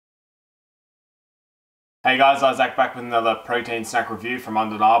Hey guys, Isaac back with another protein snack review from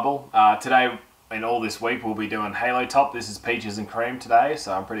Undeniable. Today and all this week we'll be doing Halo Top. This is peaches and cream today,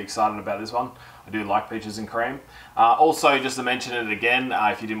 so I'm pretty excited about this one. I do like peaches and cream. Also, just to mention it again,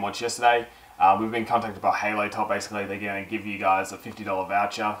 if you didn't watch yesterday, we've been contacted by Halo Top. Basically, they're going to give you guys a $50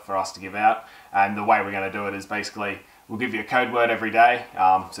 voucher for us to give out. And the way we're going to do it is basically, we'll give you a code word every day.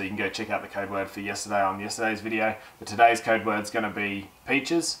 So you can go check out the code word for yesterday on yesterday's video. But today's code word is going to be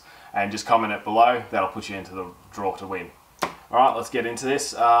peaches. And just comment it below, that'll put you into the draw to win. Alright, let's get into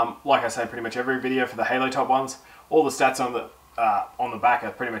this. Like I say, pretty much every video for the Halo Top ones, all the stats on the back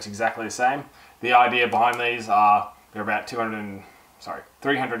are pretty much exactly the same. The idea behind these are they're about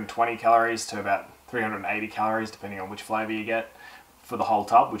 320 calories to about 380 calories, depending on which flavour you get for the whole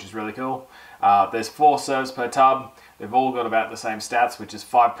tub, which is really cool. There's 4 serves per tub. They've all got about the same stats, which is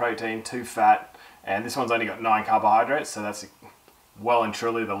 5 protein, 2 fat, and this one's only got 9 carbohydrates, so that's well and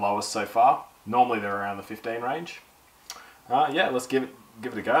truly the lowest so far. Normally they're around the 15 range. Yeah, let's give it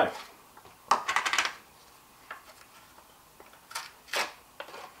a go.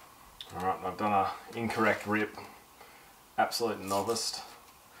 Alright, I've done an incorrect rip. Absolute novice.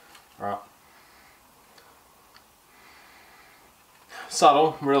 Alright.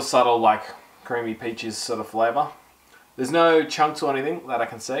 Subtle, real subtle, like creamy peaches sort of flavour. There's no chunks or anything that I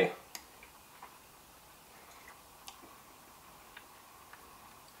can see.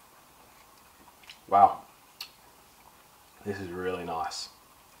 Wow, this is really nice.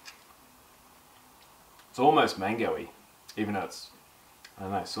 It's almost mango-y, even though it's, I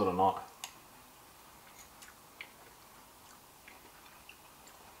don't know, sort of not.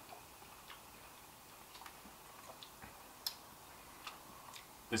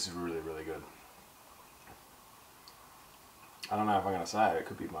 This is really, really good. I don't know if I'm going to say it, it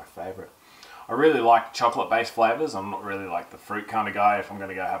could be my favourite. I really like chocolate-based flavours. I'm not really like the fruit kind of guy. If I'm going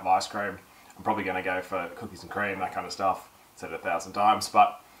to go have ice cream, I'm probably going to go for cookies and cream, that kind of stuff. Said it 1,000 times,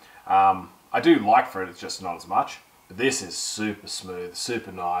 but I do like fruit, it's just not as much. But this is super smooth,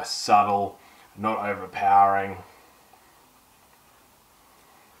 super nice, subtle, not overpowering.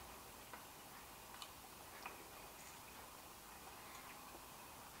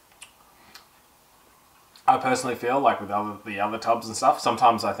 I personally feel like with the other tubs and stuff,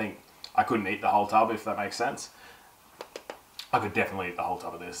 sometimes I think I couldn't eat the whole tub, if that makes sense. I could definitely eat the whole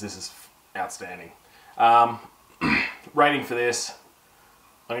tub of this. This is outstanding. Rating for this,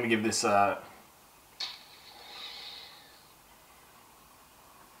 I'm going to give this I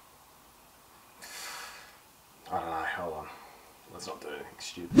don't know, hold on. Let's not do anything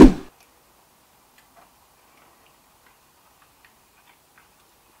stupid.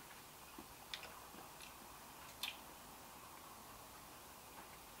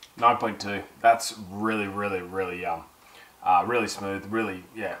 .2. That's really, really, really yum. Really smooth, really,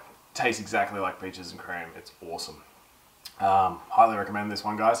 yeah, tastes exactly like peaches and cream. It's awesome. Highly recommend this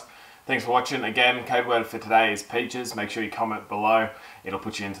one, guys. Thanks for watching. Again, code word for today is peaches. Make sure you comment below. It'll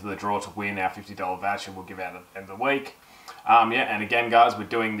put you into the draw to win our $50 voucher we'll give out at the end of the week. Yeah, and again, guys, we're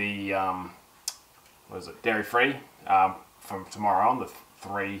doing the, what is it, dairy-free from tomorrow on, the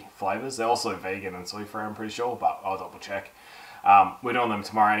 3 flavours. They're also vegan and soy-free, I'm pretty sure, but I'll double check. We're doing them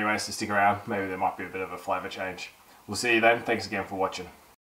tomorrow anyway, so stick around. Maybe there might be a bit of a flavour change. We'll see you then. Thanks again for watching.